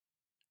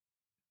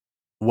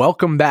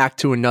Welcome back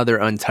to another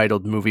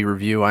Untitled Movie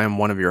Review. I am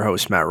one of your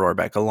hosts, Matt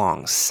Rohrbeck.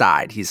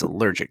 Alongside, he's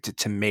allergic to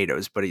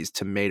tomatoes, but he's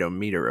tomato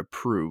meter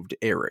approved,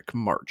 Eric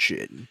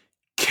Marchin.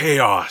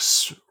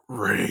 Chaos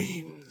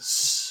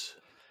reigns.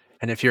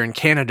 And if you're in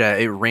Canada,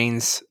 it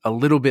rains a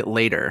little bit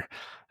later,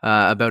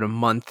 about a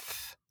month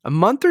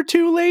or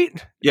two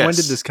late. Yes. When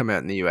did this come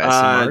out in the U.S.?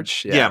 In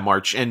March? Yeah,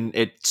 March, and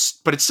it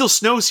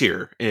snows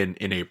here in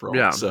April.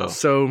 Yeah, so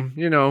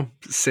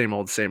same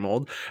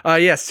old.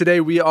 Yes, today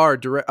we are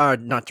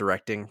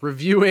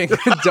reviewing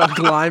Doug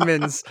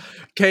Liman's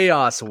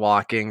Chaos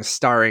Walking,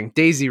 starring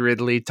Daisy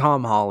Ridley,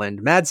 Tom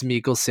Holland, Mads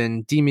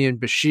Mikkelsen, Demian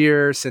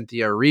Bashir,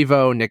 Cynthia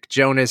Erivo, Nick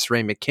Jonas,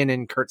 Ray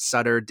McKinnon, Kurt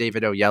Sutter,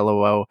 David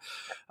Oyelowo.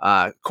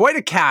 Quite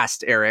a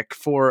cast, Eric,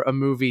 for a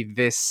movie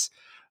this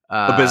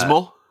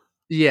abysmal.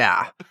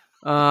 Yeah.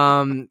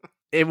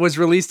 It was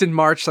released in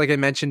March, like I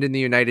mentioned, in the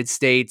United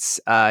States.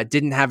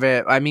 Didn't have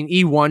it. I mean,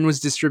 E1 was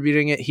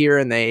distributing it here,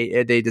 and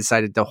they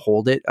decided to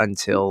hold it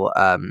until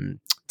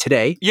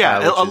today.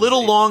 Yeah, a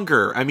little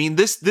longer. I mean,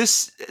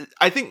 this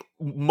I think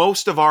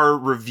most of our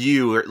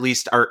review, or at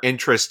least our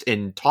interest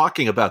in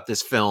talking about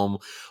this film,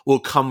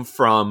 will come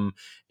from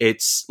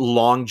its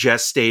long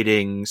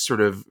gestating sort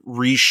of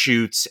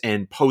reshoots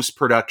and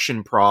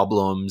post-production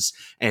problems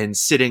and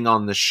sitting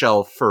on the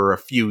shelf for a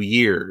few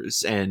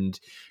years and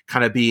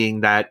kind of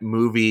being that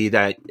movie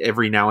that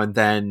every now and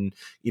then,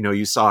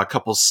 you saw a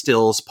couple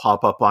stills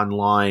pop up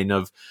online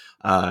of,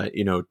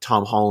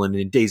 Tom Holland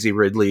and Daisy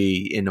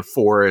Ridley in a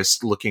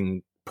forest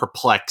looking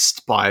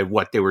perplexed by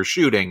what they were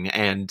shooting.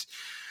 And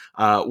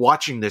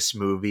watching this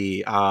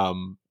movie, I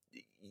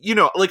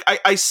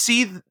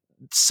see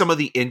some of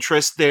the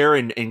interest there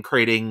in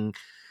creating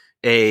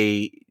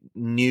a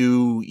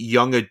new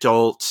young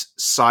adult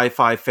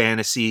sci-fi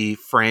fantasy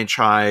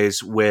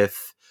franchise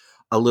with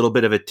a little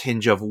bit of a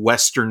tinge of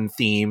Western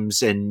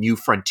themes and new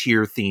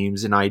frontier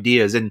themes and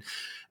ideas. And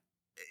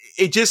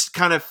it just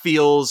kind of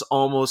feels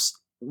almost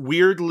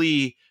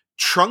weirdly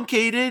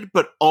truncated,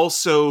 but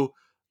also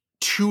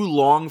too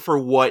long for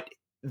what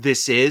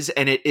this is.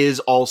 And it is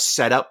all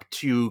set up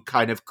to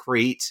kind of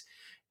create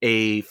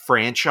a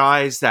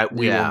franchise that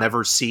we will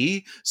never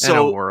see. So in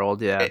a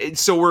world,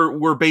 So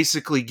we're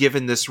basically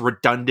given this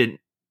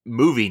redundant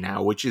movie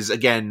now, which is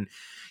again,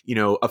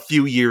 a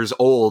few years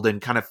old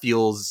and kind of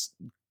feels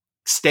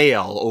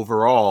stale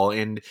overall.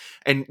 And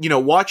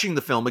watching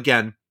the film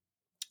again,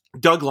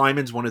 Doug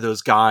Liman's one of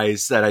those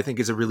guys that I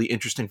think is a really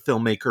interesting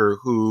filmmaker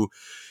who,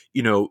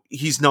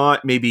 he's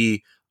not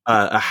maybe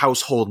a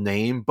household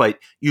name, but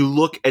you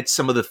look at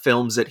some of the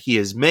films that he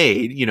has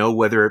made,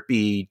 whether it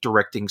be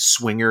directing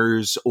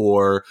Swingers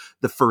or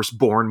the first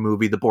Bourne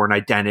movie, The Bourne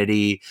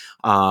Identity,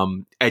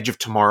 Edge of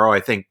Tomorrow, I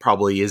think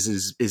probably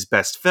is his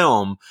best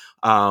film.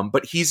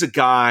 But he's a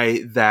guy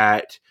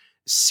that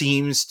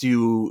seems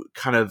to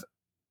kind of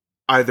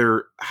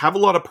either have a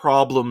lot of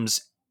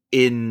problems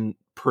in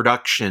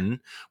production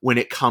when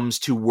it comes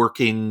to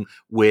working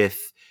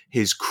with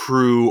his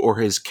crew or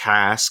his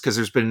cast, because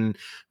there's been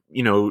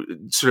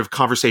sort of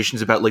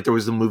conversations about, like, there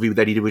was the movie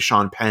that he did with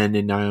Sean Penn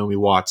and Naomi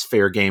Watts,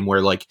 Fair Game,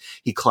 where like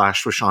he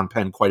clashed with Sean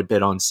Penn quite a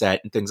bit on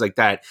set and things like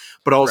that,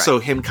 but also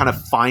him kind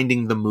of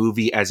finding the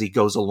movie as he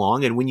goes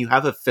along. And when you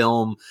have a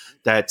film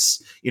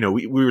that's,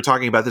 we were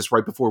talking about this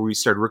right before we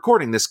started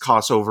recording, this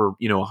costs over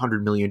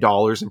 $100 million,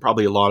 and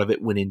probably a lot of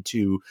it went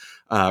into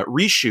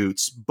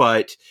reshoots,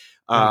 but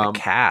and the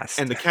cast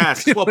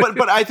as well.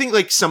 But I think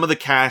like some of the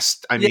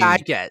cast, I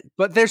get,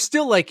 but there's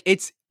still like,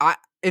 if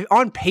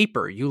on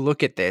paper, you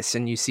look at this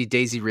and you see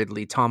Daisy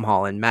Ridley, Tom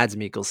Holland, Mads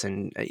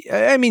Mikkelsen.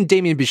 I mean,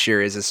 Demian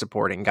Bashir is a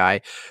supporting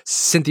guy.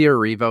 Cynthia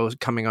Erivo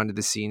coming onto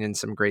the scene in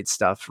some great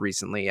stuff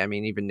recently. I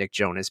mean, even Nick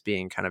Jonas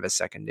being kind of a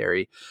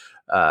secondary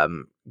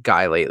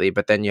guy lately.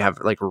 But then you have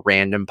like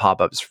random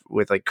pop-ups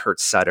with like Kurt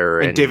Sutter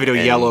and David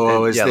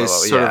Oyelowo as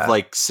this sort of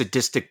like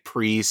sadistic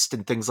priest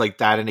and things like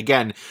that. And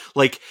again,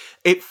 like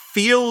it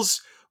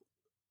feels,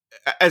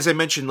 as I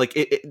mentioned, like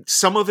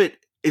some of it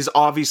is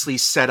obviously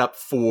set up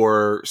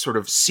for sort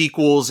of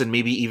sequels and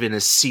maybe even a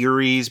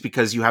series,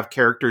 because you have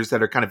characters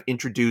that are kind of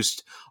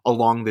introduced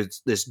along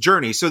this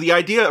journey. So the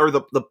idea, or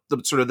the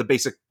sort of the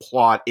basic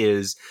plot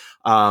is,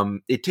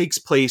 it takes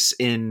place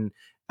in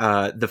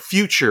the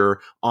future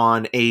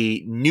on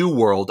a new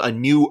world, a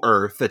new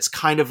Earth that's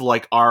kind of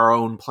like our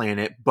own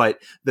planet, but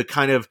the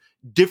kind of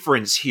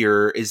difference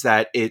here is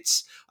that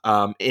it's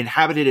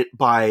inhabited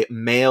by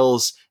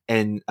males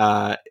and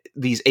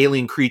these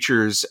alien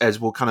creatures, as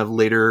we'll kind of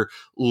later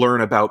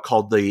learn about,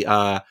 called the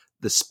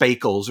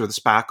Spackles or the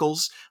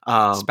Spackles.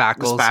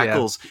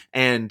 Spackles. Yeah.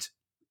 And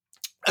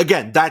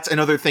again, that's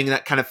another thing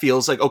that kind of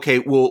feels like, okay,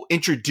 we'll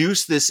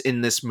introduce this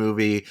in this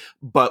movie,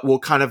 but we'll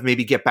kind of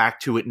maybe get back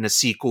to it in a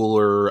sequel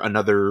or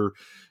another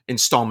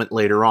installment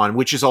later on,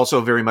 which is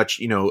also very much,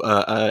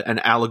 an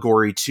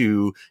allegory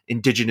to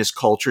indigenous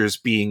cultures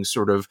being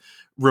sort of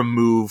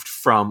removed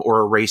from or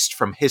erased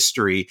from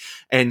history.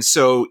 And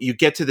so you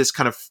get to this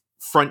kind of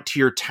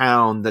frontier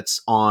town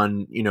that's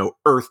on,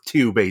 Earth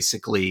 2,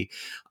 basically.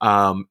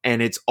 And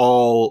it's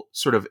all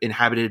sort of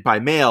inhabited by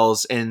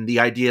males. And the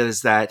idea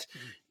is that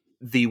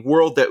the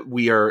world that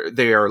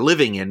they are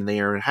living in, they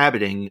are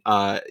inhabiting,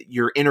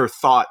 your inner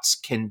thoughts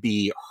can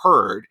be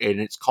heard, and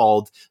it's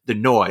called the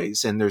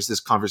noise. And there's this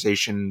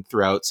conversation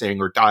throughout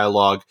saying, or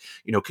dialogue,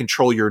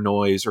 control your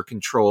noise, or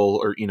control,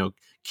 or,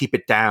 keep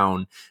it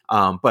down.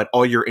 But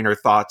all your inner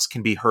thoughts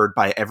can be heard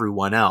by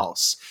everyone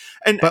else.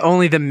 But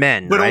only the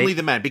men, But right? only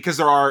the men, because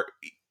there are,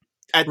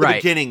 at the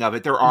beginning of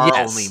it, there are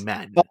only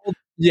men.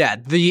 Yeah,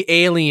 the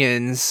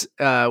aliens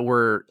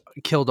were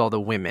killed all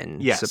the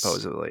women,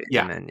 supposedly.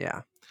 Yeah. And then,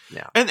 yeah.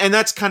 And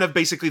that's kind of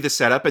basically the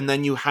setup. And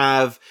then you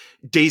have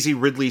Daisy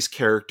Ridley's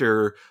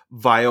character,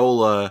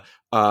 Viola,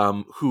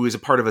 who is a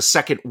part of a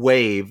second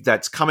wave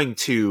that's coming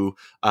to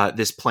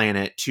this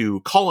planet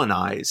to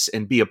colonize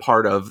and be a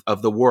part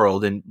of the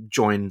world and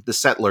join the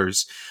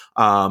settlers.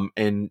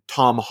 And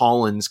Tom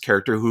Holland's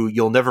character, who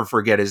you'll never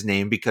forget his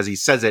name because he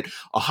says it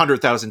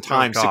 100,000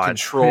 times to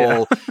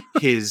control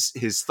his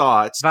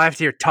thoughts. I have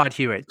to hear Todd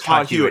Hewitt,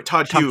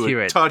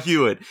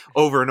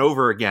 over and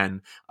over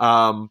again.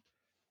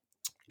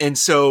 And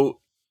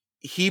so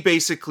he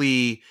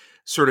basically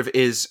sort of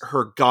is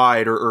her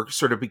guide, or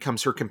sort of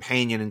becomes her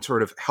companion, and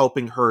sort of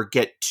helping her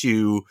get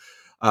to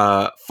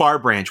Far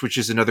Branch, which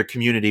is another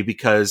community,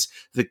 because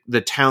the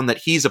town that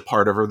he's a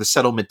part of, or the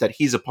settlement that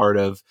he's a part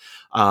of,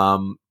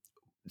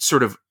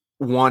 sort of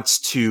wants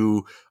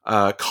to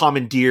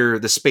commandeer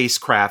the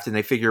spacecraft, and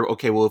they figure,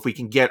 okay, well, if we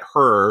can get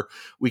her,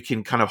 we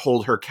can kind of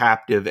hold her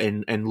captive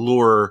and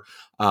lure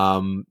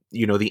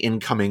the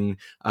incoming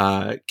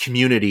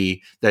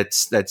community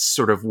that's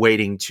sort of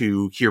waiting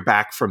to hear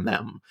back from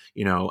them,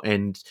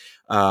 and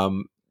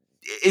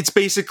it's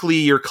basically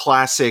your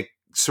classic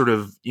sort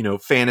of,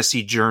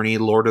 fantasy journey,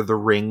 Lord of the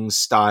Rings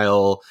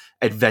style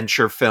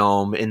adventure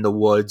film in the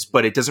woods,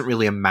 but it doesn't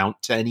really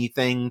amount to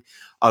anything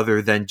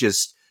other than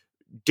just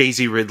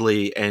Daisy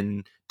Ridley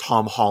and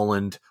Tom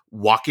Holland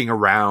walking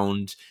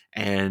around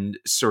and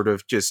sort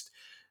of just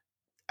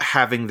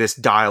having this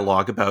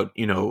dialogue about,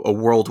 a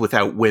world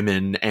without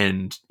women,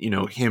 and,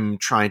 him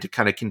trying to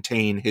kind of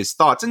contain his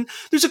thoughts. And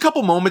there's a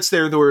couple moments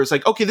there where it's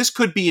like, okay, this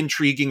could be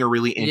intriguing or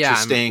really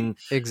interesting,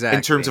 exactly,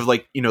 in terms of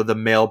like, the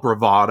male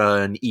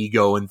bravado and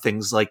ego and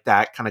things like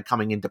that kind of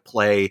coming into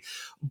play.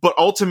 But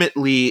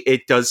ultimately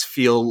it does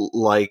feel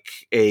like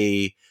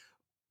a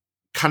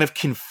kind of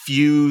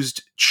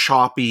confused,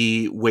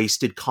 choppy,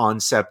 wasted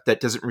concept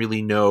that doesn't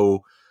really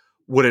know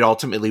what it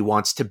ultimately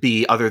wants to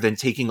be, other than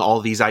taking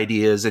all these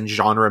ideas and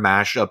genre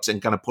mashups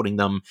and kind of putting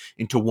them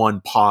into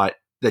one pot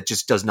that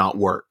just does not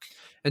work.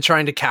 And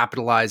trying to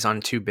capitalize on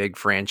two big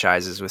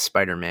franchises with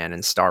Spider-Man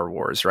and Star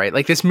Wars, right?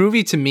 Like, this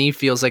movie to me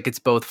feels like it's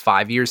both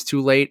 5 years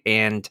too late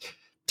and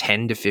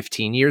 10 to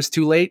 15 years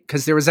too late.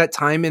 Because there was that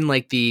time in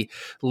like the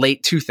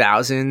late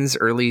 2000s,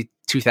 early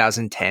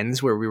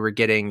 2010s, where we were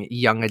getting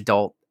young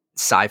adult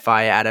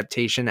sci-fi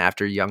adaptation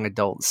after young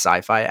adult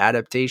sci-fi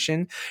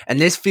adaptation, and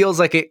this feels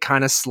like it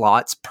kind of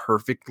slots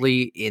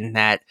perfectly in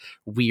that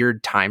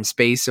weird time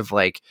space of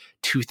like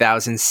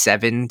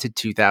 2007 to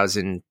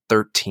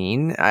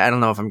 2013. I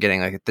don't know if I'm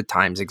getting like the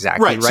times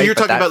exactly right. So you're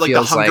talking about like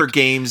the Hunger like,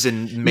 Games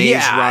and Maze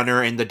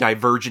Runner and the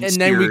Divergent, and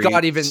then we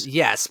got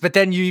but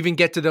then you even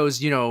get to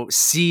those,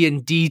 C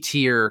and D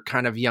tier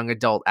kind of young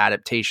adult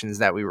adaptations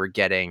that we were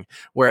getting,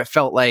 where it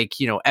felt like,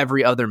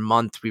 every other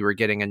month we were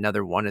getting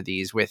another one of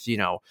these with,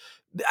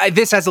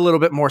 this has a little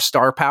bit more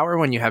star power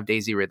when you have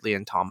Daisy Ridley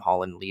and Tom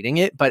Holland leading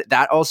it, but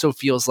that also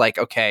feels like,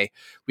 okay,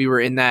 we were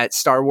in that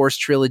Star Wars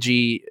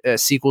trilogy,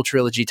 sequel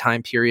trilogy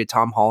time period.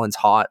 Tom Holland's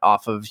hot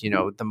off of,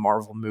 the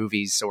Marvel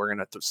movies, so we're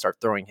going to start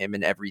throwing him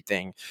in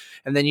everything.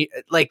 And then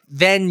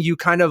you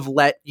kind of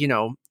let,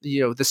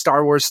 the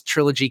Star Wars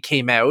trilogy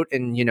came out,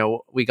 and,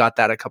 we got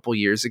that a couple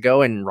years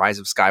ago, and Rise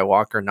of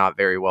Skywalker, not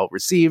very well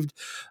received.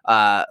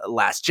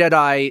 Last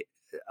Jedi,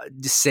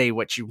 say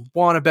what you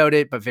want about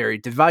it, but very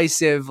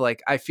divisive.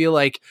 Like, I feel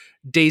like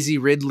Daisy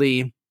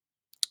Ridley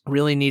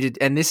really needed,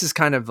 and this is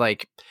kind of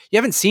like, you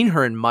haven't seen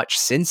her in much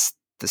since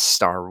the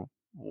Star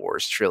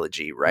Wars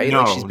trilogy, right?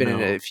 No, like, she's been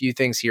in a few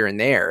things here and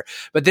there,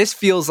 but this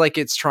feels like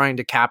it's trying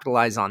to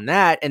capitalize on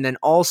that, and then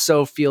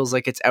also feels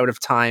like it's out of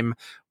time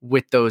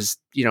with those,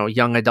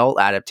 young adult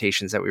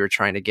adaptations that we were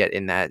trying to get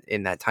in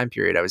that time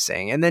period I was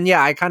saying. And then,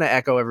 I kind of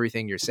echo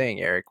everything you're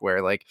saying, Eric,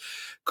 where like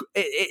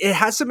it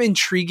has some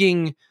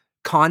intriguing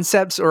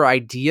concepts or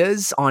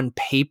ideas on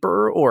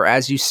paper, or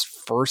as you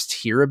first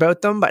hear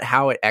about them, but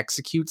how it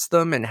executes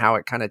them and how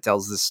it kind of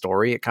tells the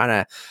story, it kind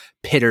of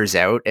pitters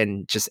out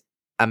and just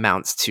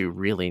amounts to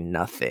really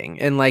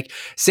nothing. And like,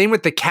 same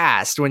with the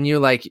cast, when you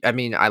like, I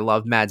mean, I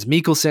love Mads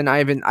Mikkelsen.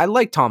 I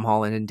like Tom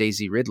Holland and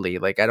Daisy Ridley.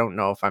 Like, I don't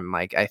know if I'm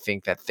like, I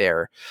think that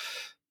they're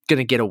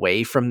gonna get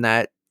away from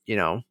that,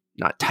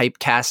 not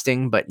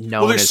typecasting, but no.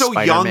 Well, they're so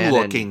Spider-Man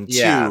young looking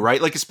too,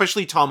 right? Like,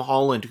 especially Tom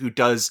Holland, who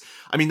does.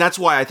 I mean, that's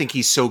why I think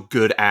he's so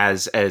good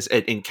as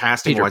in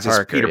casting wise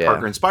as Peter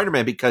Parker and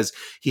Spider-Man, because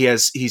he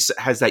has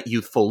that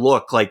youthful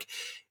look. Like,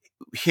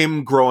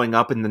 him growing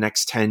up in the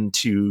next 10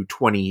 to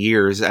 20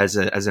 years as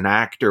an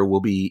actor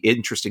will be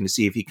interesting to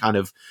see if he kind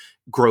of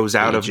grows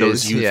out of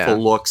those youthful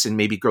looks and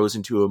maybe grows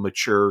into a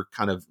mature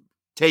kind of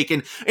take.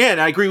 And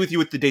I agree with you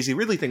with the Daisy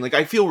Ridley thing. Like,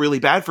 I feel really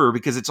bad for her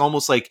because it's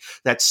almost like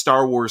that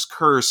Star Wars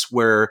curse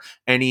where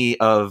any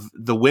of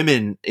the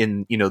women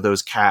in, you know,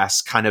 those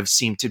casts kind of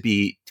seem to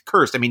be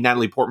cursed. I mean,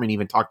 Natalie Portman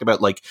even talked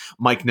about like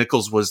Mike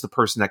Nichols was the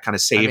person that kind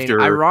of saved her.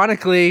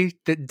 Ironically,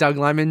 that Doug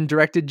Liman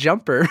directed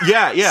Jumper.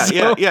 Yeah.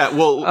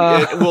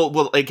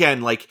 Well,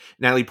 again, like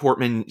Natalie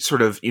Portman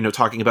sort of, you know,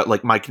 talking about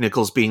like Mike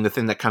Nichols being the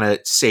thing that kind of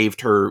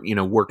saved her, you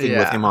know, working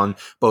with him on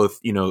both,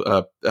 you know,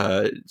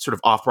 sort of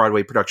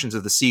off-Broadway productions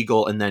of The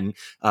Seagull and then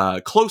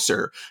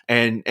Closer.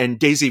 And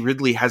Daisy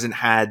Ridley hasn't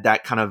had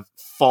that kind of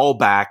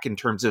fallback in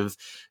terms of,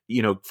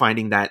 you know,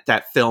 finding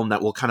that film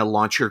that will kind of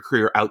launch her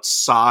career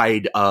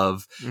outside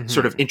of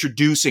sort of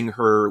introducing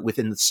her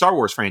within the Star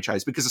Wars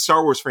franchise, because the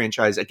Star Wars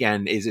franchise,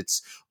 again, is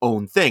its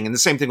own thing. And the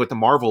same thing with the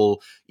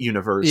Marvel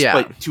universe. Yeah.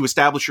 But to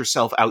establish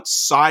yourself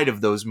outside of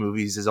those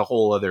movies is a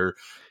whole other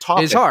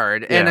topic. It's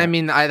hard. Yeah. And I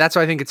mean, that's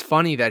why I think it's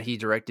funny that he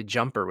directed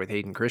Jumper with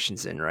Hayden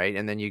Christensen, right?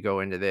 And then you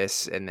go into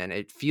this, and then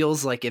it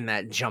feels like in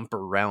that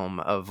Jumper realm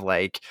of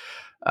like,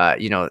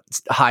 you know,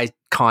 high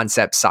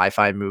concept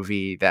sci-fi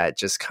movie that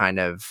just kind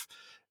of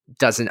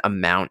doesn't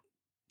amount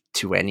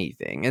to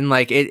anything. And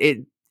like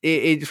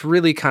it's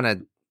really kind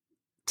of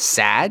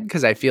sad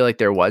because I feel like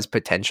there was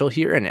potential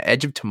here, and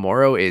Edge of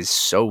Tomorrow is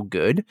so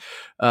good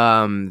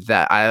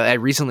that I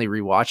recently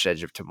rewatched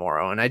Edge of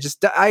Tomorrow, and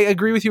I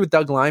agree with you with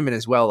Doug Liman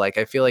as well. Like,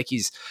 I feel like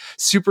he's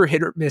super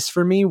hit or miss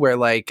for me, where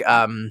like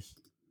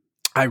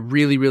I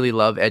really, really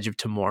love Edge of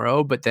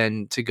Tomorrow, but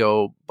then to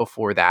go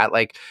before that,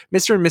 like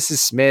Mr. and Mrs.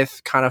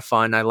 Smith, kind of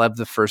fun. I love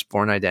the first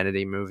Born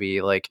Identity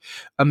movie. Like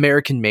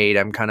American Made,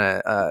 I'm kind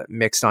of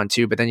mixed on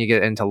too, but then you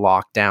get into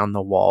Lockdown,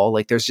 The Wall.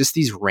 Like there's just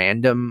these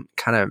random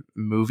kind of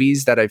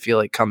movies that I feel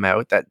like come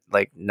out that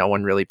like no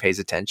one really pays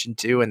attention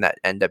to, and that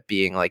end up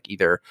being like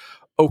either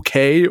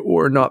okay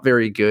or not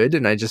very good.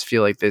 And I just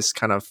feel like this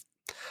kind of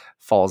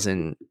falls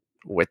in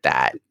with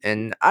that.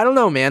 And I don't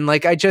know, man,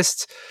 like I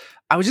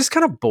was just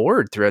kind of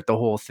bored throughout the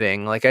whole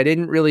thing. Like I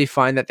didn't really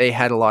find that they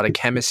had a lot of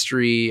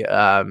chemistry.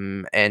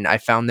 And I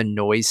found the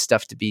noise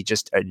stuff to be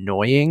just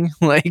annoying.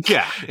 Like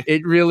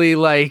it really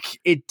like,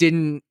 it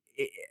didn't,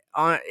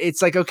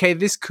 it's like, okay,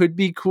 this could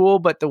be cool,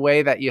 but the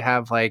way that you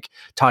have like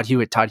Todd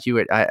Hewitt,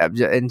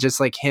 and just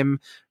like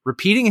him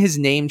repeating his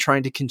name,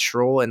 trying to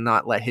control and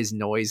not let his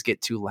noise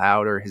get too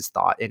loud or his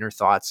inner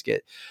thoughts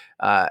get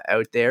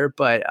out there.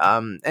 But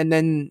and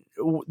then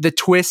the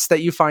twists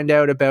that you find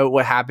out about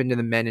what happened to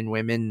the men and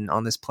women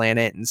on this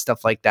planet and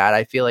stuff like that,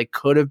 I feel like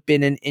could have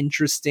been an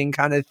interesting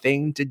kind of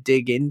thing to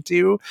dig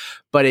into,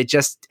 but it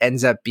just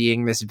ends up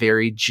being this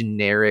very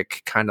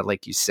generic kind of,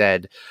 like you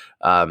said,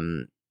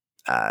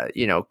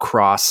 you know,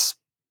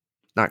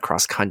 not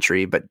cross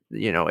country, but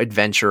you know,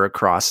 adventure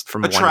across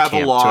from one camp to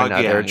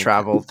another,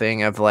 travel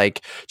thing of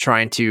like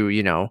trying to,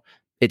 you know,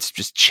 it's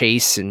just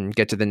chase and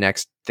get to the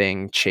next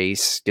thing,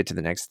 get to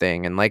the next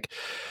thing. And like,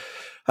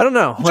 I don't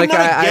know. Like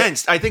I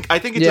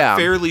think it's a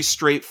fairly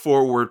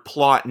straightforward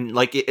plot, and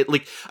like it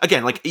like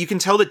again, like you can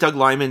tell that Doug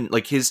Liman,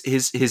 like his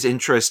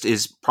interest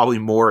is probably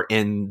more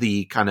in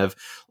the kind of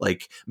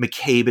like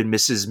McCabe and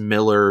Mrs.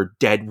 Miller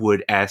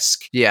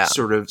Deadwood-esque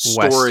sort of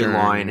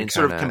storyline, and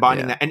sort of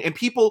combining that. And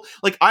people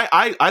like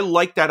I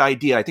like that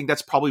idea. I think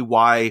that's probably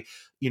why,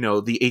 you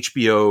know, the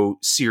HBO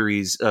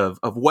series of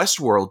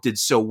Westworld did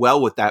so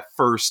well with that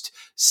first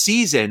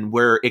season,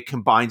 where it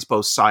combines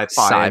both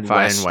sci-fi and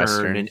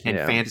Western and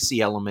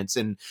fantasy elements.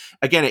 And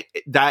again,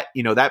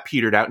 that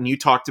petered out. And you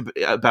talked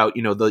about,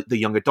 you know, the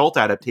young adult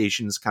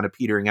adaptations kind of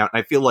petering out.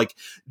 And I feel like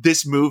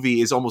this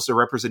movie is almost a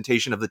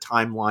representation of the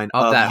timeline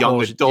of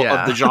young adult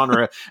of the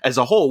genre as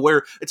a whole,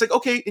 where it's like,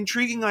 okay,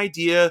 intriguing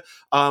idea.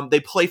 They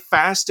play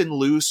fast and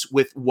loose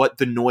with what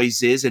the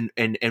noise is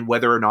and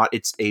whether or not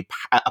it's a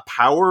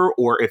power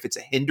or if it's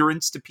a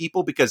hindrance to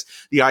people, because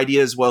the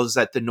idea as well is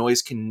that the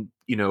noise can,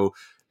 you know,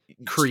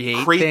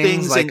 create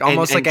things like and,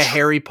 almost like a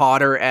Harry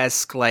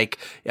Potter-esque, like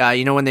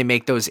you know, when they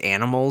make those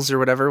animals or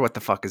whatever, what the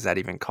fuck is that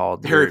even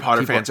called? Harry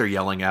Potter fans are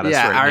yelling at us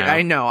right now.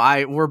 I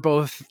know. We're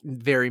both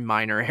very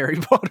minor Harry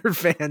Potter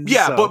fans.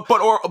 Yeah, so.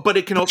 but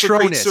it can also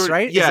Patronus, create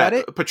right? Yeah, is that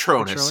it?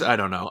 Patronus. I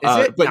don't know.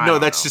 Is it? But no,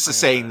 that's just a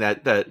saying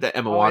that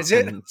Emma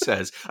Watson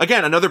says.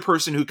 Again, another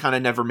person who kind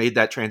of never made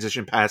that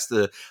transition past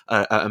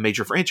a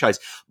major franchise.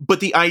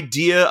 But the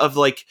idea of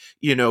like,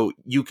 you know,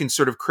 you can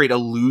sort of create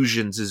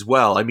illusions as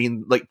well. I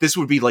mean, like this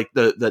would be like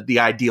the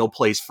ideal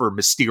place for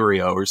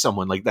Mysterio or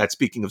someone like that.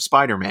 Speaking of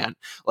Spider-Man,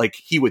 like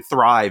he would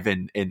thrive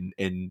in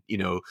you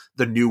know,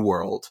 the new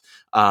world.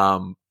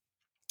 But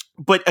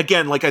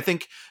again, like I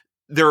think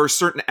there are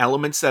certain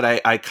elements that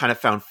I kind of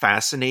found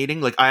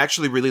fascinating. Like I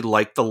actually really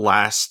liked the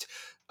last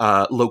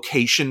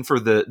location for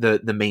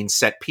the main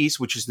set piece,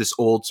 which is this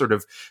old sort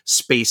of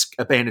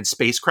abandoned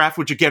spacecraft,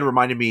 which again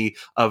reminded me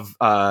of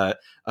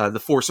The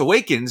Force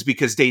Awakens,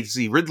 because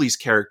Daisy Ridley's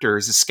character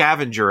is a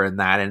scavenger in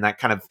that, and that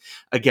kind of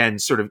again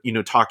sort of, you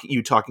know,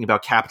 talking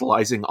about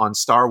capitalizing on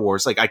Star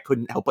Wars. Like I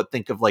couldn't help but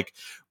think of like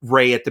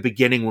Rey at the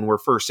beginning when we're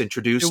first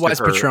introduced. It was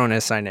to her.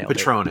 Patronus. I nailed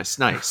Patronus.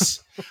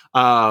 Nice.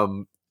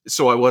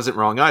 So I wasn't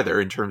wrong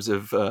either in terms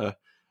of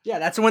Yeah,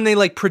 that's when they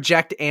like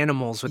project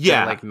animals with their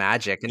Yeah. like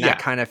magic, and Yeah, that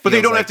kind of feels but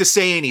they don't like have to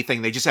say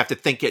anything. They just have to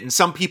think it. And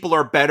some people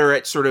are better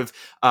at sort of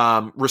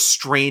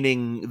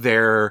restraining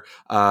their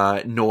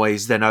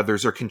noise than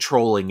others are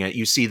controlling it.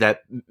 You see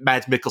that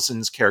Mads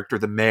Mikkelsen's character,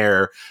 the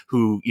mayor,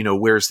 who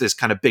wears this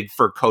kind of big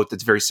fur coat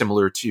that's very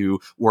similar to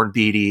Warren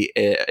Beatty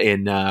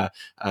in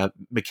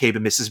McCabe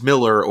and Mrs.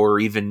 Miller, or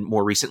even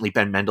more recently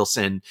Ben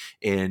Mendelsohn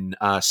in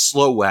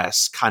Slow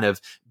West, kind of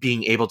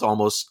being able to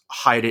almost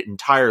hide it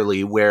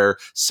entirely, where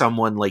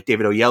someone like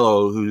David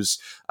Oyelowo, whose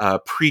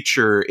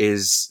preacher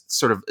is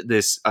sort of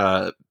this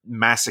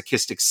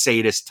masochistic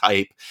sadist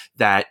type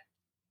that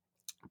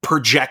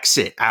projects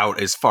it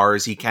out as far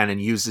as he can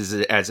and uses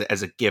it as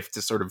a gift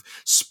to sort of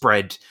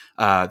spread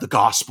the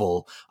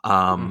gospel.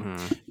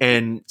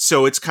 And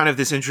so it's kind of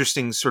this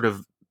interesting sort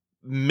of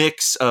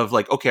mix of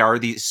like, okay, are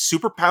these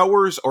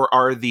superpowers or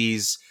are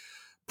these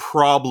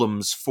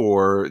problems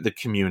for the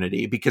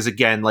community? Because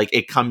again, like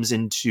it comes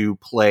into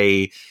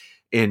play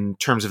in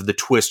terms of the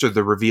twist or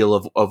the reveal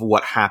of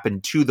what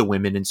happened to the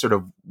women and sort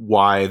of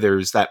why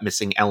there's that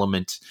missing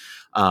element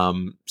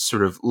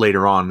sort of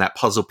later on, that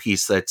puzzle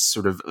piece that's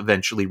sort of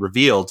eventually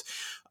revealed.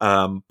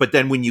 But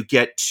then when you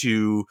get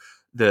to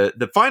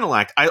the final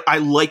act, I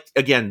liked,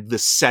 again, the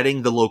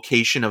setting, the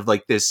location of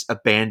like this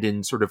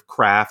abandoned sort of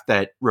craft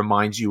that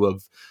reminds you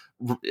of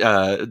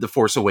The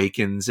Force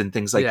Awakens and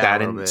things like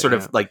that, and sort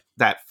of like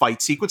that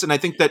fight sequence. And I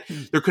think that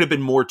there could have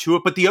been more to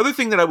it. But the other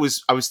thing that I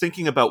was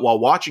thinking about while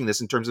watching this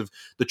in terms of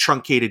the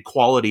truncated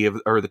quality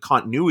of, or the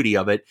continuity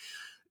of it.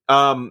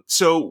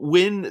 So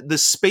when the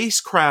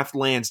spacecraft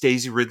lands,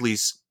 Daisy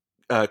Ridley's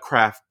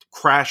craft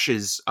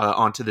crashes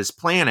onto this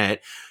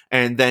planet,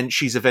 and then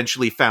she's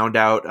eventually found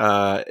out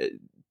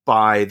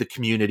by the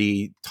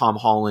community. Tom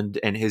Holland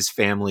and his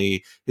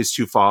family, his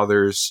two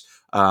fathers,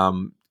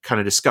 kind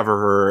of discover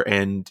her,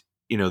 and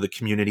the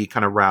community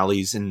kind of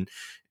rallies and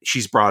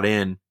she's brought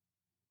in.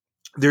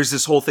 There's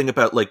this whole thing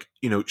about like,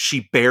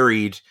 she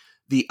buried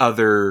the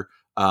other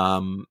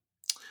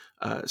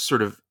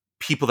sort of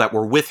people that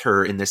were with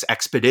her in this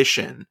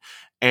expedition.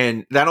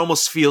 And that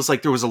almost feels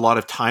like there was a lot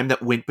of time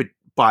that went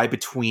by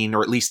between,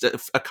 or at least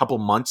a couple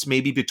months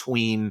maybe,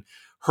 between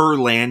her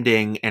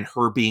landing and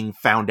her being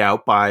found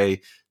out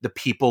by the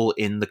people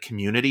in the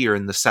community or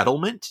in the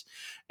settlement.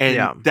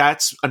 And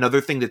that's another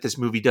thing that this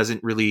movie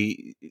doesn't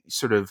really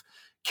sort of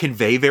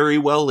convey very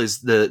well, is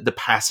the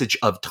passage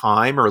of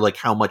time, or like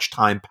how much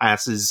time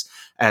passes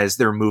as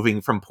they're moving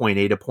from point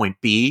A to point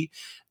B.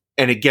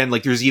 And again,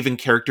 like there's even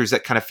characters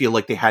that kind of feel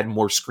like they had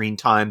more screen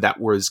time that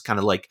was kind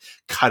of like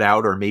cut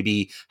out, or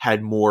maybe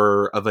had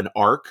more of an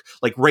arc.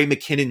 Like Ray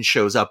McKinnon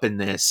shows up in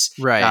this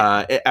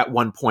at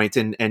one point,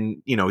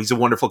 and he's a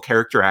wonderful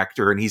character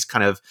actor, and he's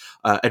kind of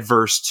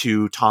adverse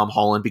to Tom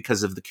Holland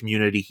because of the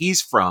community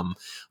he's from.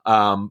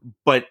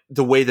 But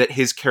the way that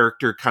his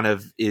character kind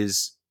of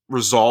is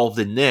resolved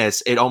in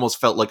this, it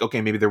almost felt like,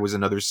 okay, maybe there was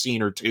another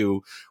scene or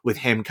two with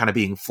him kind of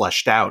being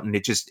fleshed out, and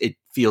it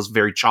feels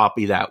very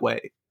choppy that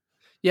way.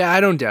 Yeah,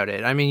 I don't doubt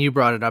it. I mean, you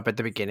brought it up at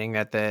the beginning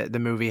that the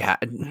movie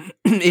had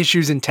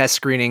issues in test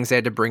screenings. They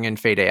had to bring in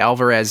Fede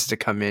Alvarez to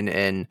come in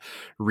and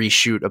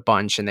reshoot a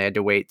bunch, and they had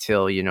to wait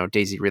till,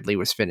 Daisy Ridley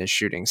was finished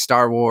shooting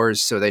Star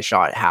Wars. So they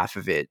shot half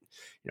of it,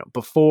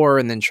 before,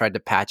 and then tried to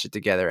patch it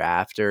together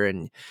after.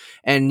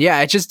 And yeah,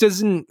 it just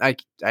doesn't,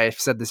 I've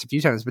said this a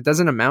few times, but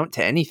doesn't amount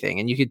to anything.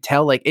 And you could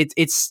tell like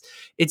it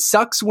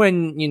sucks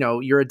when,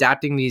 you're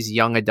adapting these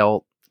young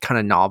adult kind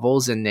of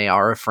novels and they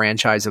are a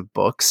franchise of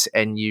books,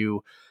 and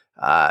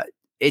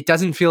it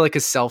doesn't feel like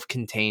a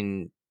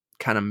self-contained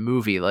kind of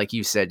movie, like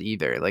you said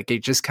either. Like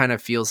it just kind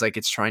of feels like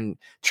it's trying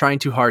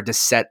too hard to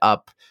set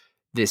up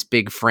this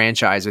big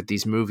franchise with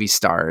these movie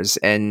stars,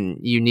 and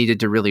you needed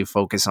to really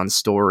focus on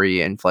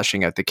story and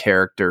fleshing out the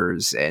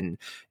characters and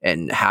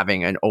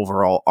having an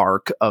overall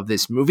arc of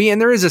this movie. And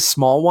there is a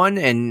small one,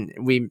 and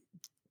we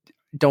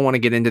don't want to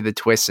get into the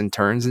twists and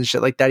turns and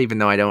shit like that, even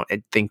though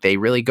I think they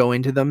really go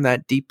into them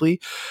that deeply.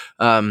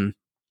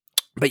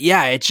 But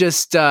yeah, it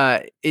just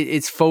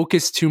it's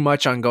focused too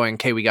much on going,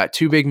 okay, we got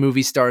two big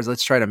movie stars,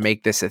 let's try to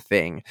make this a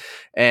thing.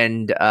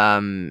 And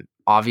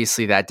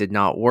obviously that did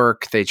not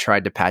work. They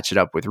tried to patch it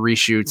up with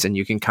reshoots, and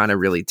you can kind of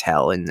really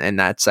tell. And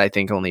that's, I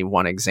think, only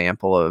one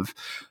example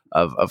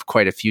of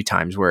quite a few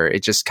times where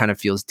it just kind of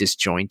feels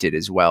disjointed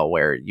as well,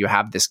 where you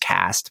have this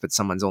cast, but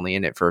someone's only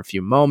in it for a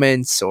few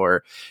moments,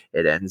 or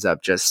it ends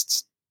up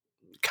just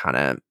kind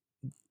of,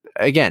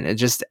 again, it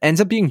just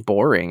ends up being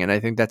boring. And I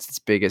think that's its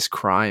biggest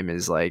crime,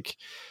 is like,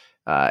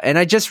 and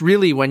I just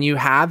really, when you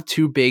have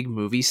two big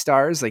movie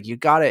stars, like you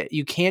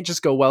can't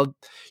just go, well,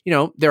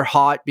 they're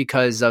hot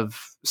because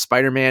of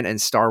Spider-Man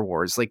and Star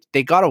Wars. Like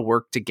they got to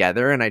work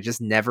together. And I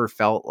just never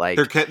felt like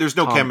there's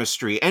no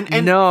chemistry.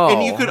 And no,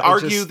 and you could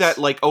argue that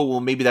like, oh, well,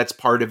 maybe that's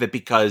part of it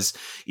because,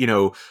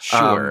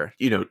 sure.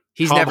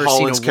 He's Tom never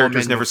Holland's seen a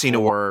character's woman never seen a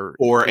woman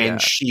before, yeah.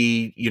 and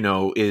she,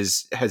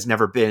 has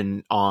never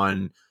been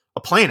on a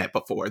planet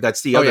before.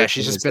 That's the Oh other yeah, thing,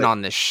 she's is just been that-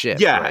 on this ship.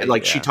 yeah, right?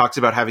 like she talks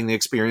about having the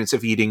experience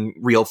of eating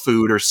real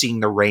food or seeing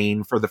the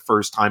rain for the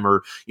first time,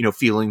 or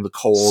feeling the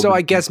cold. So and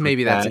I guess things like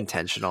maybe that's that.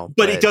 intentional,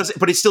 But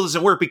it still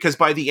doesn't work, because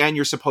by the end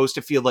you're supposed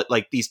to feel that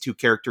like these two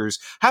characters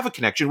have a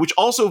connection, which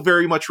also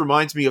very much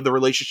reminds me of the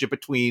relationship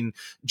between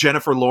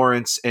Jennifer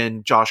Lawrence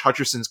and Josh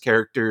Hutcherson's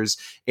characters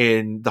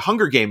in the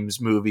Hunger Games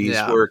movies,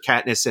 Yeah. where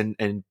Katniss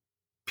and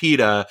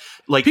Peeta,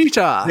 like,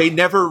 Peeta. they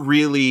never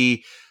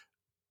really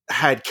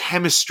had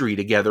chemistry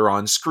together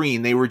on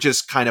screen. They were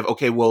just kind of,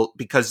 okay, well,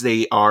 because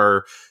they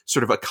are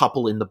sort of a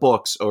couple in the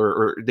books,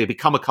 or they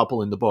become a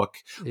couple in the book,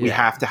 we Yeah.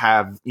 have to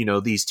have,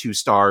 these two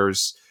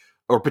stars,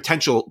 or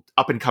potential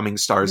up and coming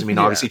stars. I mean,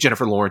 Yeah. obviously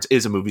Jennifer Lawrence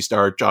is a movie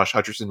star. Josh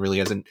Hutcherson really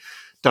hasn't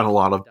done a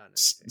lot of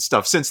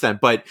stuff since then,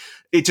 but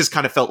it just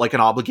kind of felt like an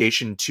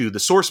obligation to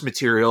the source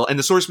material, and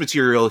the source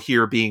material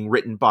here being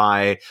written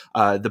by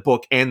the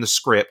book and the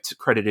script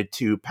credited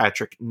to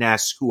Patrick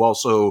Ness, who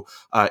also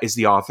is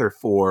the author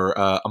for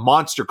A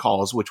Monster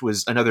Calls, which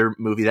was another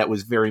movie that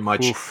was very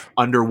much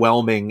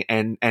underwhelming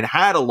and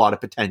had a lot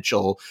of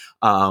potential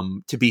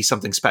to be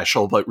something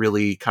special, but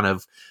really kind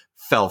of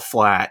fell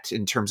flat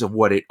in terms of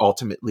what it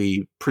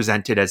ultimately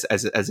presented as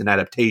an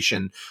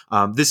adaptation.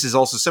 This is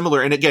also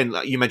similar. And again,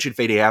 you mentioned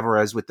Fede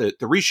Alvarez with the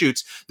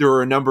reshoots. There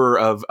are a number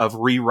of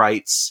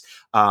rewrites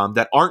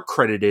that aren't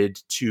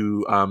credited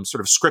to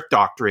sort of script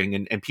doctoring,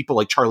 and people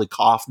like Charlie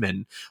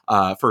Kaufman,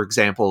 for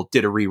example,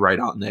 did a rewrite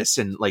on this.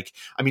 And like,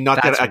 I mean,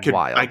 not That's that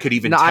I could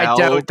even tell. I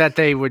doubt that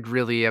they would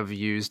really have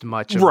used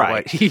much of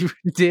what he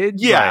did.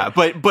 Yeah,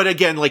 but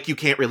again, like, you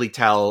can't really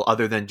tell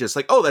other than just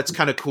like, oh, that's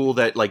kind of cool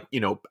that, like,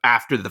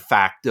 after the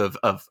fact of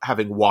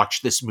having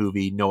watched this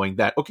movie, knowing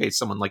that, okay,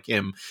 someone like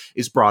him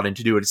is brought in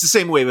to do it. It's the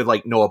same way with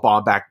like Noah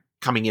Baumbach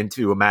coming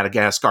into a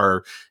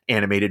Madagascar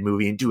animated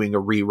movie and doing a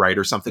rewrite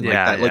or something like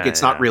that. Like,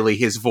 it's not really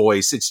his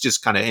voice. It's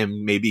just kind of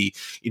him maybe,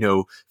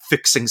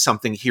 fixing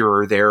something here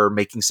or there,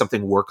 making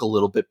something work a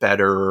little bit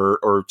better,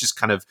 or just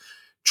kind of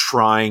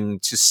trying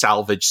to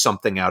salvage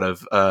something out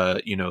of,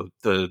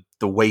 the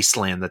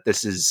wasteland that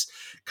this is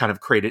kind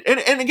of created.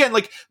 And again,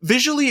 like,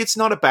 visually, it's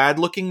not a bad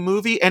looking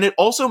movie. And it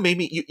also made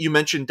me, you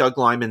mentioned Doug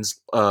Liman's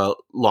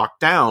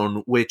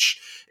Lockdown, which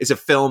is a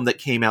film that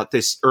came out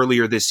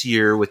earlier this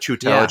year with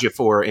Chiwetel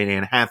Ejiofor and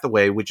Anne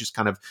Hathaway, which is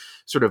kind of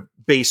sort of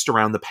based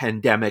around the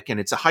pandemic, and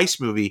it's a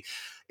heist movie.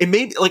 It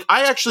made, like,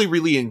 I actually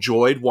really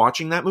enjoyed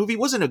watching that movie. It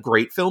wasn't a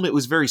great film. It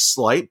was very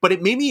slight, but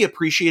it made me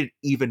appreciate it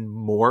even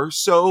more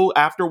so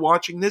after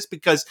watching this,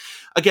 because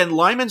again,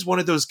 Liman's one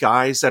of those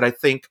guys that I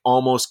think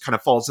almost kind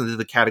of falls into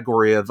the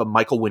category of a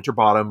Michael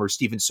Winterbottom or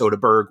Steven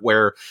Soderbergh,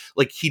 where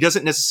like he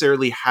doesn't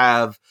necessarily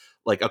have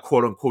like a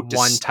quote unquote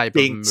one type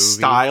of movie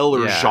style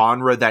or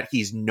genre that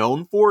he's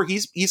known for.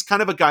 He's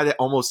kind of a guy that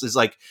almost is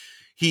like,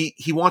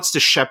 he wants to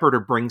shepherd or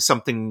bring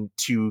something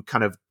to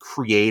kind of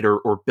create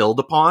or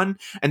build upon.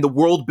 And the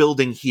world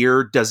building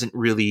here doesn't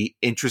really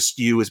interest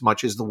you as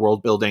much as the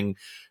world building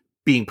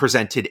being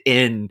presented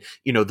in,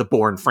 the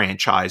Bourne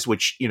franchise,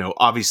 which,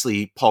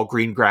 obviously Paul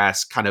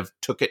Greengrass kind of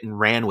took it and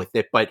ran with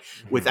it, but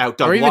without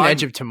Doug or even Liman,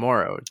 Edge of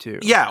Tomorrow too.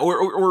 Yeah.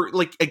 Or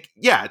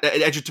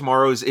Edge of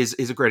Tomorrow is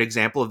a great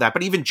example of that.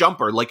 But even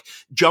Jumper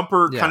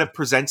kind of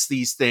presents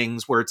these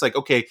things where it's like,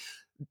 okay,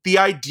 the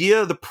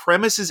idea, the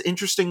premise is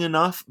interesting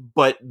enough,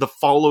 but the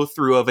follow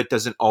through of it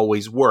doesn't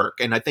always work.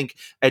 And I think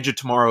Edge of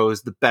Tomorrow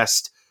is the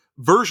best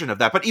version of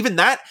that. But even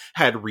that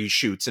had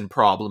reshoots and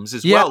problems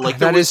as well. Like,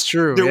 that is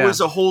true. There was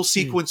a whole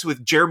sequence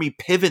with Jeremy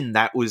Piven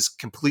that was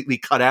completely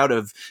cut out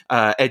of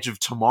Edge of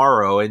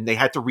Tomorrow, and they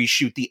had to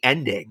reshoot the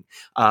ending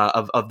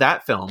of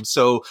that film.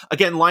 So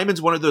again,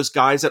 Liman's one of those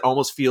guys that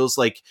almost feels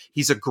like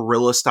he's a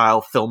guerrilla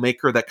style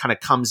filmmaker that kind of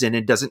comes in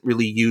and doesn't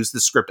really use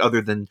the script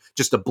other than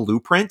just a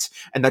blueprint.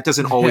 And that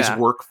doesn't always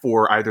work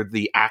for either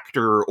the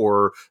actor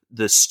or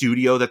the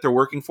studio that they're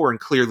working for. And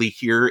clearly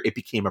here it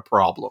became a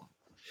problem.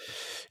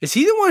 Is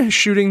he the one who's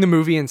shooting the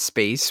movie in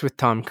space with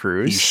Tom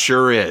Cruise? He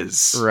sure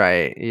is.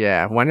 Right.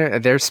 Yeah.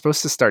 When they're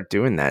supposed to start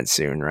doing that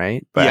soon,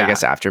 right? But I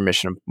guess after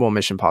Mission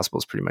Impossible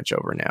is pretty much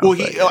over now.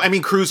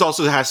 Well, Cruise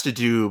also has to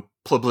do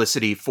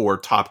publicity for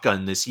Top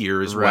Gun this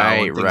year as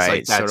well. And things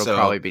like that. So it'll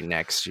probably be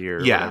next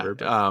year. Yeah. Or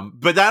whatever,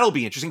 but that'll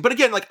be interesting. But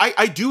again, like,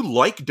 I do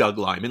like Doug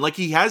Liman. Like,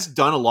 he has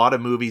done a lot of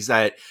movies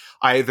that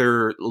I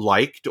either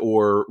liked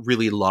or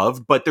really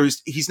loved, but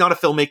he's not a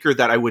filmmaker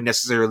that I would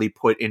necessarily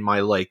put in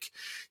my, like,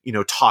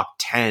 top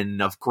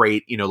 10 of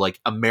great, like,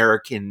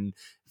 American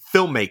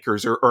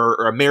filmmakers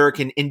or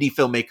American indie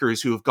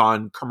filmmakers who have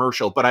gone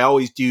commercial. But I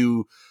always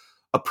do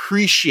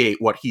appreciate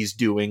what he's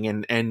doing.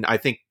 And I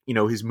think,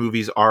 his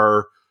movies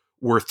are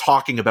worth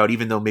talking about,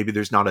 even though maybe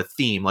there's not a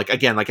theme. Like,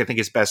 again, like, I think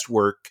his best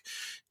work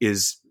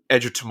is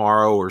Edge of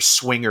Tomorrow or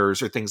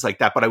Swingers or things like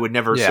that. But I would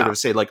never sort of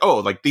say like, oh,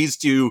 like these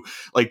two,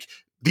 like,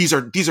 these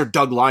are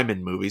Doug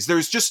Liman movies.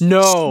 There's just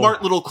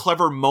smart little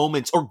clever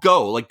moments. Or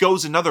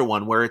Go's another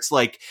one where it's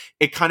like,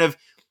 it kind of,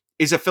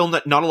 is a film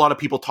that not a lot of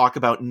people talk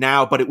about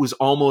now, but it was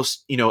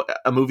almost,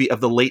 a movie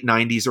of the late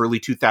 90s, early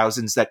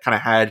 2000s that kind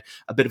of had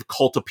a bit of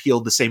cult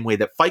appeal the same way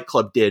that Fight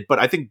Club did. But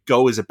I think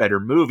Go is a better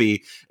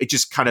movie. It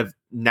just kind of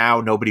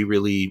now nobody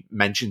really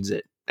mentions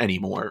it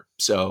anymore.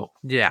 So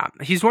yeah,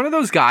 he's one of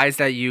those guys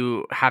that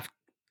you have,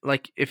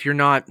 like, if you're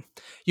not,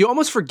 you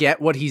almost forget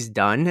what he's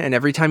done. And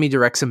every time he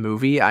directs a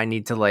movie, I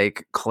need to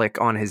like click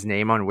on his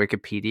name on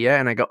Wikipedia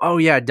and I go, oh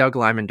yeah, Doug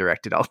Liman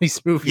directed all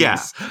these movies.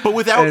 Yeah, but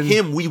without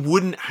him, we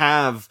wouldn't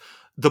have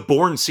the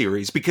Bourne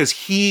series, because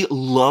he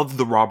loved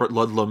the Robert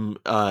Ludlum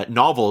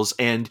novels,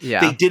 and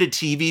they did a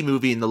TV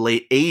movie in the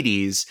late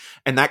 80s,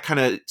 and that kind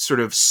of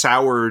sort of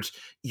soured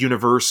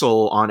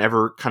Universal on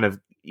ever kind of,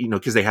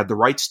 because they had the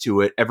rights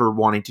to it, ever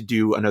wanting to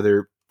do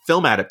another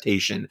film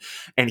adaptation.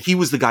 And he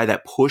was the guy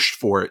that pushed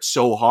for it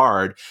so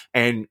hard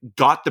and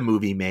got the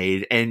movie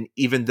made. And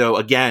even though,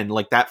 again,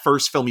 like that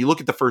first film, you look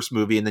at the first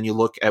movie and then you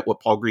look at what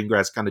Paul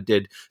Greengrass kind of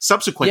did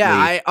subsequently. Yeah,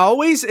 I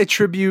always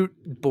attribute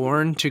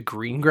Bourne to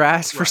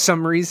Greengrass for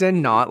some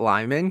reason, not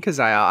Lyman, because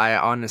I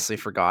honestly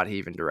forgot he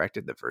even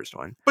directed the first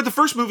one. But the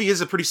first movie is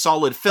a pretty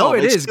solid film. Oh,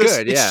 it's is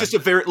good. It's just a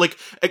very, like,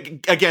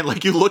 again,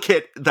 like you look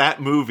at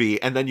that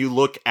movie and then you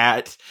look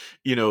at,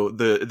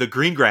 the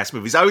Greengrass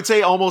movies. I would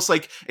say almost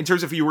like, in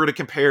terms of, if you were to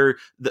compare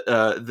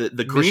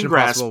the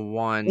Greengrass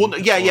one,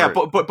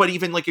 but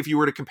even like if you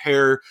were to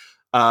compare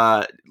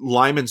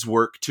Lyman's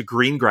work to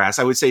Greengrass,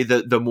 I would say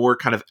the more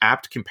kind of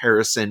apt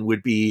comparison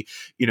would be,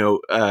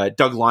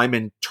 Doug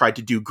Liman tried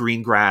to do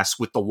Greengrass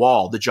with The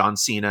Wall, the John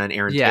Cena and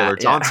Aaron Taylor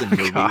Johnson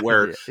movie,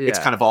 where it's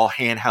kind of all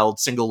handheld,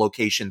 single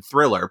location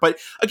thriller. But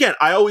again,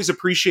 I always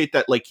appreciate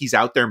that, like, he's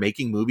out there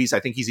making movies. I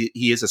think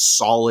he is a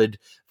solid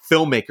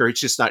filmmaker. It's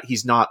just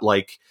he's not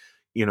like,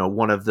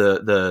 one of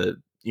the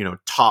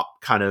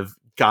top kind of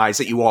guys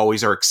that you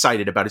always are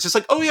excited about. It's just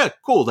like, oh yeah,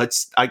 cool.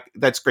 That's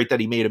great that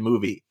he made a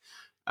movie.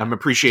 I'm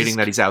appreciating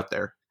that he's out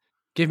there.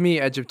 Give me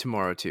Edge of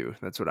Tomorrow too.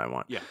 That's what I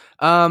want. Yeah.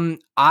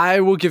 I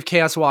will give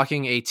Chaos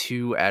Walking a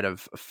 2 out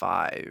of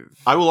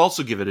 5. I will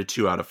also give it a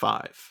 2 out of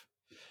 5.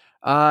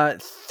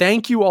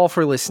 Thank you all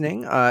for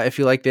listening. If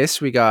you like this,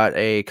 we got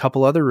a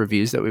couple other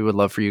reviews that we would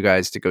love for you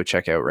guys to go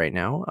check out right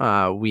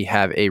now. We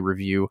have a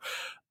review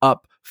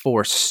up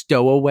for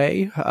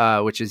Stowaway,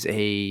 which is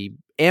a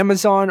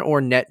Amazon or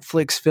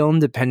Netflix film,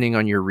 depending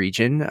on your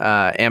region.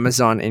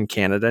 Amazon in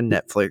Canada,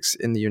 Netflix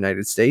in the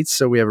United States.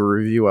 So we have a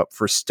review up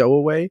for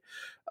Stowaway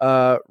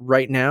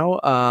right now,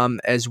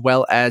 as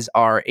well as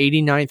our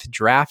 89th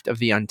draft of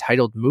the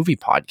Untitled Movie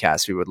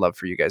Podcast. We would love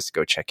for you guys to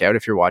go check out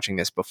if you're watching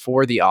this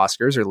before the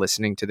Oscars or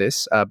listening to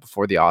this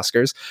before the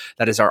Oscars.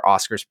 That is our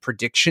Oscars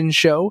prediction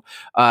show.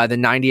 The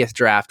 90th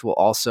draft will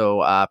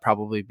also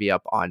probably be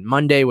up on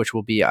Monday, which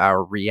will be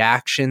our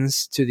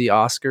reactions to the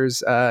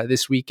Oscars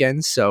this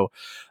weekend. So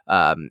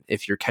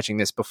if you're catching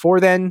this before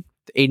then,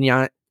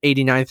 the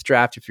 89th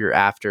draft, if you're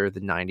after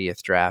the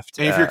 90th draft.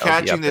 And if you're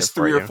catching this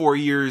 3 or 4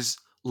 years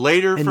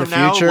later in from the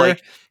future, now,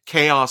 like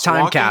Chaos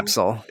time Walking.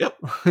 Capsule. Yep.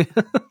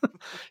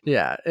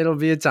 Yeah, it'll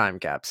be a time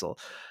capsule.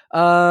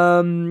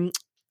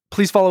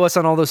 Please follow us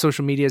on all those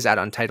social medias at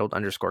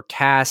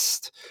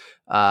Untitled_cast.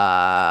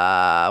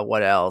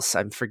 What else?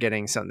 I'm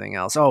forgetting something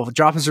else. Oh,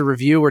 drop us a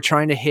review. We're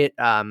trying to hit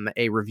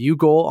a review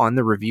goal on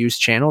the reviews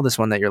channel, this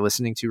one that you're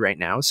listening to right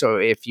now. So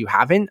if you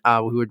haven't,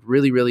 we would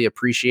really, really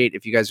appreciate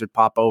if you guys would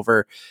pop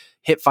over,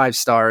 hit 5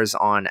 stars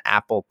on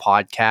Apple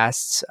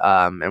Podcasts.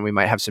 And we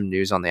might have some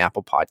news on the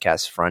Apple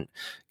Podcast front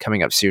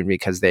coming up soon,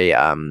 because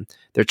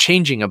they're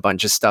changing a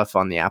bunch of stuff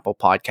on the Apple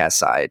Podcast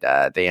side.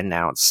 They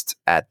announced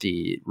at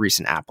the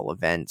recent Apple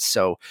event.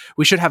 So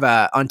we should have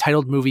a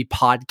Untitled Movie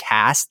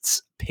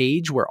Podcasts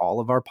page where all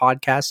of our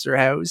podcasts are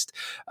housed.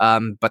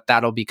 But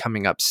that'll be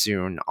coming up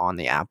soon on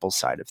the Apple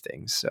side of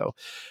things. So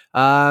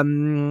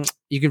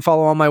you can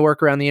follow all my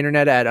work around the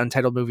internet at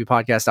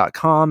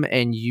untitledmoviepodcast.com,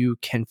 and you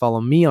can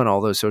follow me on all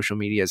those social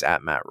medias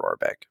at Matt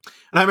Rohrbeck.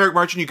 And I'm Eric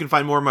Marchin. You can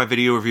find more of my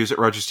video reviews at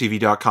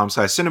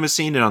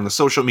rogerstv.com/cinemascene and on the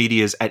social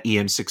medias at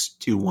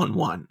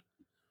EM6211.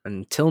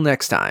 Until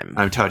next time.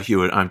 I'm Todd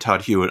Hewitt. I'm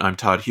Todd Hewitt. I'm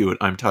Todd Hewitt.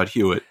 I'm Todd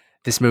Hewitt.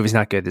 This movie's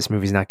not good. This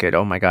movie's not good.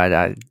 Oh my God.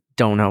 I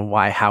don't know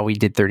how we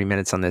did 30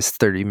 minutes on this.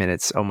 30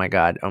 minutes. Oh my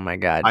God. Oh my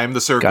God. I am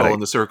the circle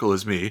and the circle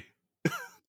is me.